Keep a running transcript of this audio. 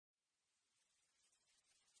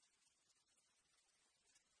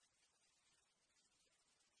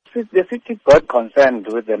The city got concerned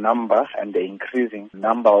with the number and the increasing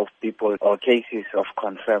number of people or cases of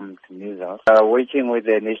confirmed measles. Working with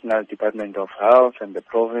the National Department of Health and the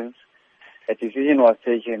province, a decision was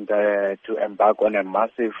taken to embark on a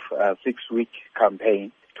massive 6-week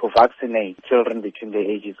campaign to vaccinate children between the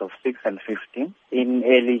ages of 6 and 15 in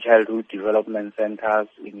early childhood development centers,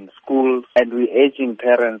 in schools, and we're urging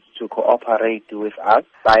parents to cooperate with us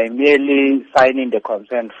by merely signing the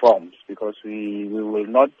consent forms, because we will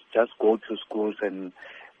not just go to schools and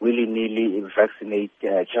willy-nilly vaccinate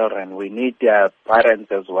children. We need their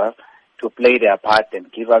parents as well to play their part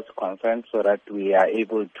and give us consent so that we are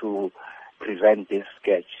able to prevent this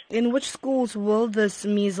scourge. In which schools will this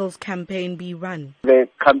measles campaign be run? The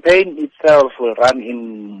campaign itself will run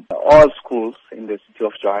in all schools in the city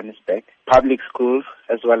of Johannesburg, public schools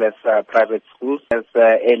as well as private schools, as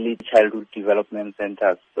early childhood development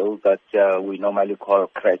centers, those that we normally call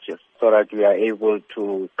crèches, so that we are able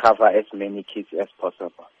to cover as many kids as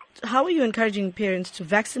possible. How are you encouraging parents to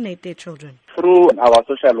vaccinate their children? Through our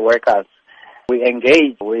social workers, we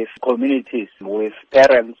engage with communities, with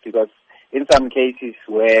parents, because in some cases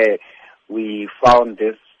where we found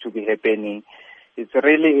this to be happening, it's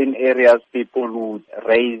really in areas people would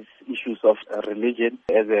raise issues of religion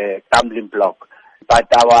as a stumbling block. But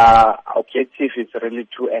our objective is really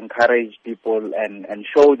to encourage people and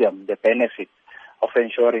show them the benefits of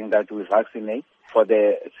ensuring that we vaccinate for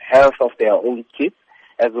the health of their own kids,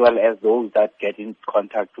 as well as those that get in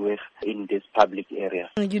contact with in this public area.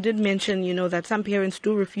 You did mention, that some parents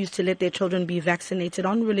do refuse to let their children be vaccinated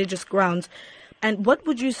on religious grounds. And what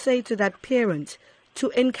would you say to that parent to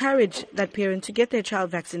encourage that parent to get their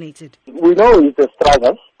child vaccinated? We know it's a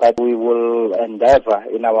struggle, but we will endeavor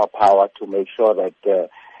in our power to make sure that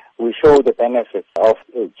we show the benefits of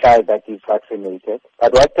a child that is vaccinated.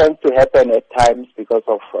 But what tends to happen at times because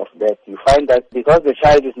of that, you find that because the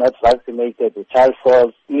child is not vaccinated, the child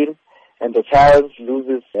falls ill and the child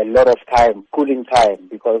loses a lot of time, schooling time,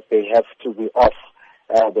 because they have to be off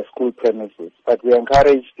the school premises. But we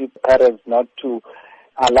encourage parents not to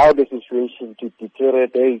allow the situation to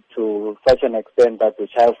deteriorate to such an extent that the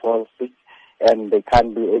child falls sick and they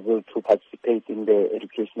can't be able to participate in the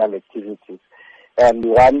educational activities. And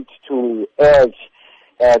we want to urge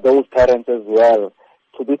those parents as well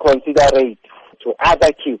to be considerate to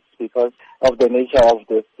other kids because of the nature of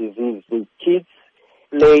this disease. The kids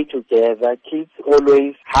play together, kids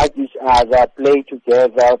always hug each other, play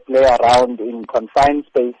together, play around in confined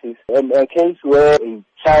spaces. And a case where a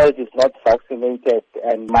child is not vaccinated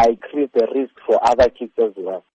and might increase the risk for other kids as well.